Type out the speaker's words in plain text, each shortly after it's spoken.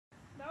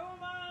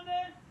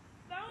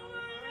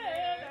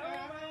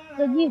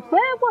The gift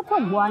what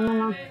a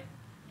one.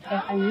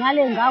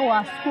 Nyalenga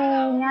wa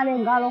school,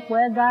 nyalenga lo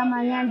kwega,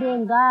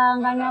 manyandenga,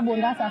 nganya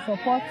bonda sa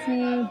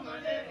supporti.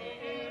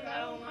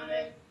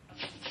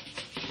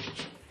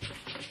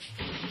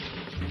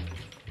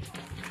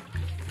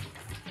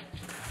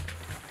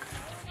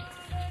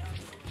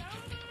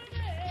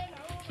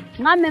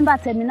 Nga member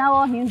terminal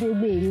wo hindu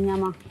be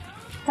nyama.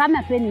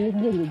 Tama pe ni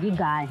gbe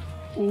guy.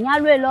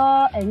 Nyalwe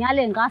lo,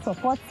 nyalenga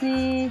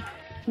supporti.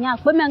 Nya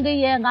pe menge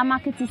ye nga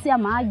market si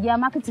ama agia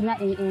market na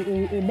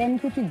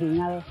benefit de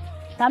nyawe.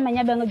 Tama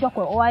nya benga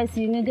joko OIC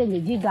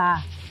ngenge giga.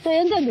 So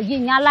ngenge gi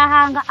nyala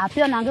hanga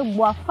apio na nge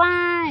bua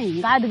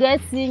fine. Nga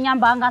adresi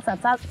nyamba nga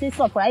sata si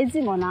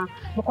surprising ona.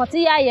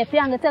 Bukoti ya ye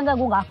pia ngetenga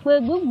gunga kwe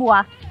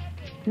gbua.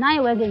 Na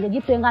iwe ngenge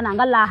gi penga na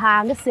nga la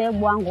hanga se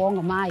bua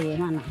ngo ma ye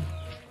ngana.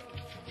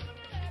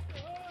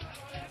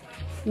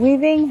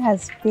 Weaving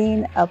has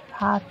been a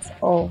part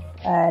of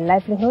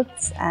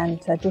livelihoods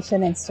and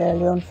tradition in Sierra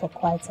Leone for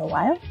quite a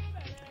while.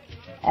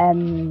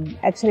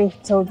 Actually,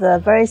 till the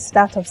very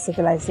start of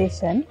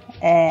civilization,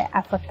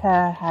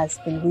 Africa has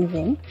been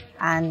weaving,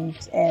 and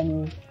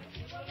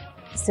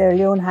Sierra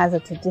Leone has a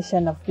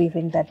tradition of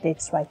weaving that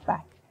dates right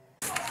back.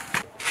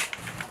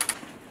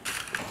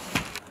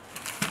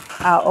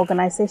 Our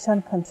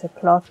organization,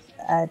 CountryCloth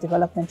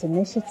Development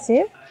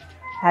Initiative,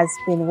 has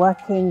been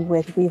working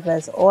with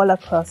weavers all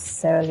across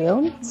Sierra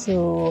Leone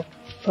to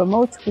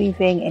promote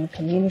weaving in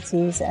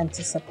communities and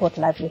to support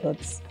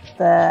livelihoods.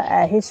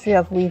 The history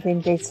of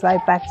weaving dates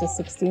right back to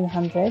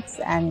 1600s,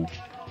 and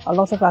a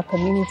lot of our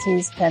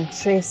communities can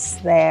trace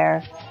their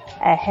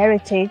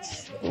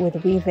heritage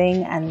with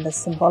weaving and the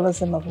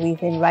symbolism of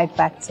weaving right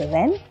back to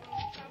then.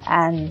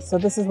 And so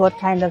this is what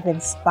kind of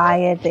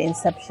inspired the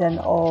inception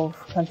of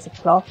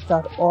CountryCloth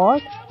Dot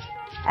Org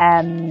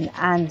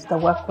and the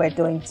work we're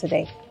doing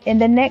today. In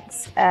the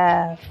next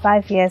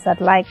 5 years,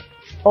 I'd like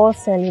all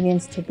Sierra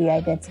Leoneans to be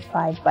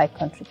identified by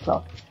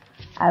CountryCloth.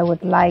 I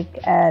would like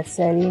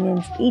Sierra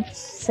Leoneans, each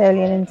Sierra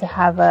Leonean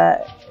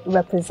to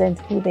represent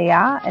who they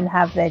are and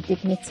have their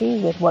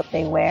dignity with what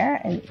they wear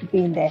and be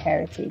in their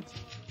heritage.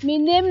 My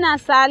name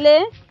is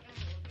Sale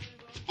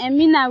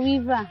and I'm a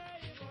weaver.